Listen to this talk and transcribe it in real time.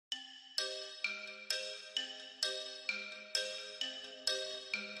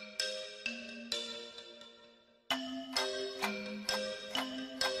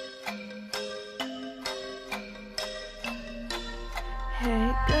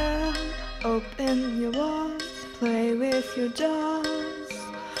Open your walls, play with your dolls.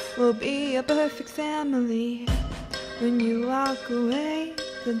 We'll be a perfect family. When you walk away,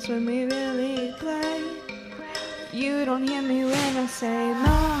 that's when we really play. You don't hear me when I say,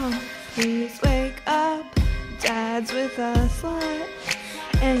 Mom, please wake up. Dad's with a slut,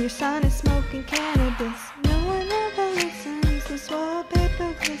 and your son is smoking cannabis. No one ever listens, this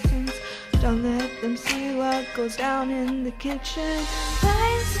wallpaper glistens. Don't let them see what goes down in the kitchen.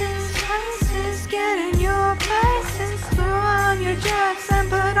 Prices, get in your places. Throw on your dress and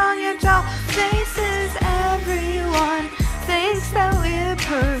put on your doll faces. Everyone thinks that we're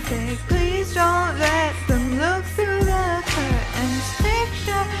perfect. Please don't let them look through the curtains.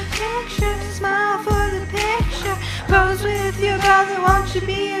 Picture, smile for the picture. Pose with your brother, won't you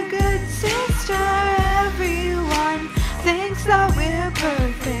be a good sister? Everyone thinks that we're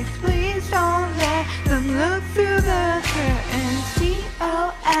perfect. Please don't let them look through the curtains.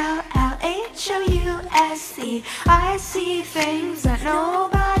 Dollhouse. I see things that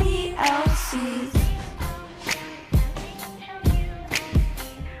nobody else sees.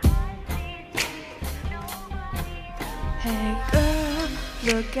 Hey girl,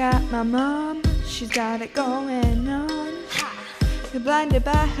 look at my mom. She's got it going on. You're blinded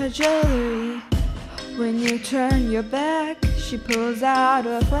by her jewelry. When you turn your back, she pulls out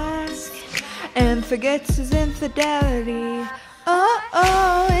a flask and forgets his infidelity.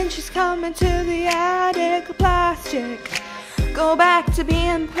 Oh, and she's coming to the attic. Plastic, go back to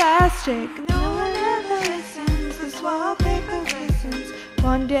being plastic. No one ever listens, this wallpaper glistens.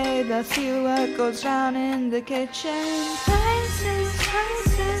 One day they'll see what goes down in the kitchen.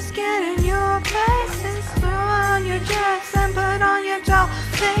 Prices, get in your places. Throw on your dress and put on your doll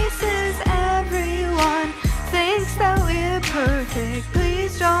faces. Everyone thinks that we're perfect.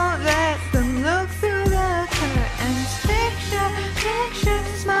 Please don't let them look through the curtains. Picture,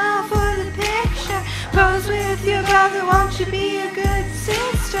 smile for the picture. Pose with your brother, won't you be a good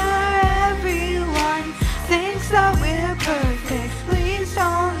sister? Everyone thinks that we're perfect. Please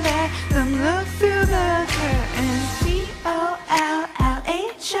don't let them look through the curtains. Dollhouse.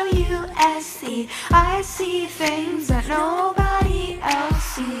 I see things that nobody else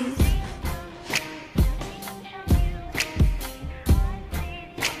sees.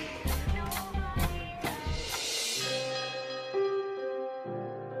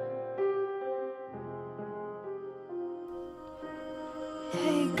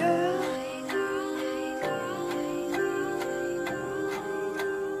 Hey girl,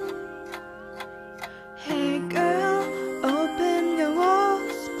 hey girl, open your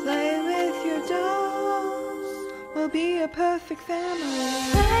walls, play with your dolls. We'll be a perfect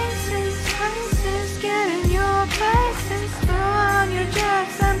family. Prices, get in your places. Throw on your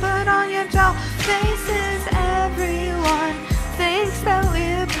dress and put on your doll faces. Everyone